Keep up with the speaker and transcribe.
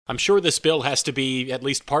I'm sure this bill has to be at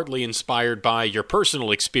least partly inspired by your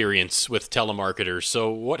personal experience with telemarketers. So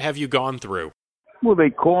what have you gone through? Well, they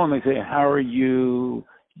call and they say, how are you?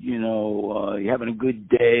 You having a good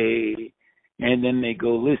day? And then they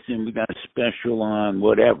go, listen, we got a special on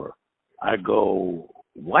whatever. I go,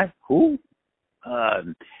 what? Who?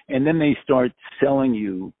 And then they start selling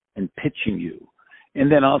you and pitching you.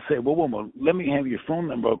 And then I'll say, well, let me have your phone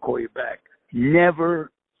number. I'll call you back.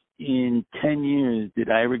 Never in 10 years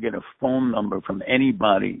did I ever get a phone number from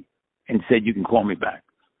anybody and said, you can call me back.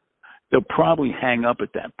 They'll probably hang up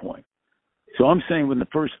at that point. So I'm saying within the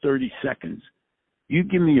first 30 seconds, you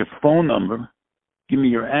give me your phone number, give me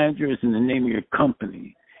your address and the name of your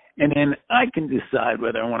company, and then I can decide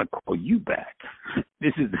whether I want to call you back.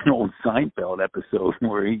 This is an old Seinfeld episode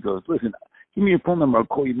where he goes, listen, give me your phone number, I'll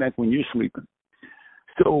call you back when you're sleeping.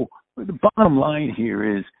 So the bottom line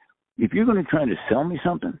here is, if you're going to try to sell me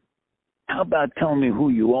something, how about telling me who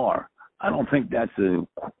you are? I don't think that's a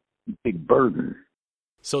big burden.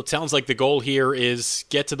 So it sounds like the goal here is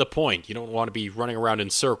get to the point. You don't want to be running around in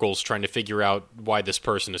circles trying to figure out why this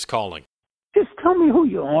person is calling. Just tell me who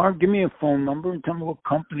you are, give me a phone number, and tell me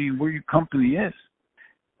where your company is.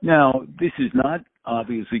 Now, this is not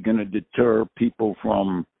obviously going to deter people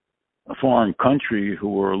from a foreign country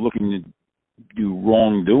who are looking to do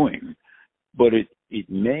wrongdoing, but it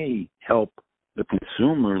may help the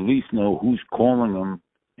consumer at least know who's calling them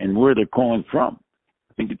and where they're calling from.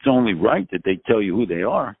 I think it's only right that they tell you who they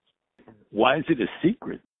are. Why is it a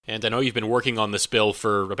secret? And I know you've been working on this bill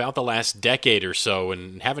for about the last decade or so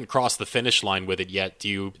and haven't crossed the finish line with it yet. Do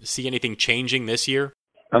you see anything changing this year?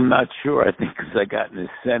 I'm not sure. I think because I got in the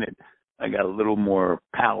Senate, I got a little more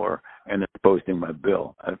power and they're posting my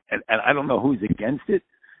bill. And I don't know who's against it,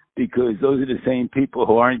 because those are the same people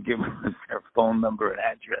who aren't giving us their phone number and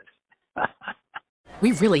address.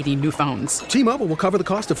 We really need new phones. T-Mobile will cover the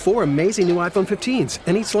cost of 4 amazing new iPhone 15s,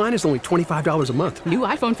 and each line is only $25 a month. New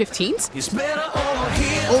iPhone 15s? It's better over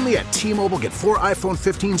here. Only at T-Mobile, get 4 iPhone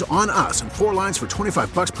 15s on us and 4 lines for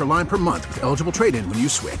 $25 per line per month with eligible trade-in when you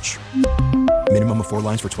switch. Minimum of 4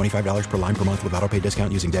 lines for $25 per line per month with autopay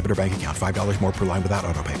discount using debit or bank account. $5 more per line without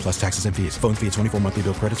autopay, plus taxes and fees. Phone fee at 24 monthly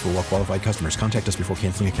bill credits for well-qualified customers. Contact us before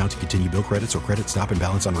canceling account to continue bill credits or credit stop and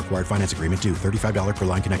balance on required finance agreement due. $35 per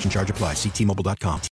line connection charge applies. See T-Mobile.com.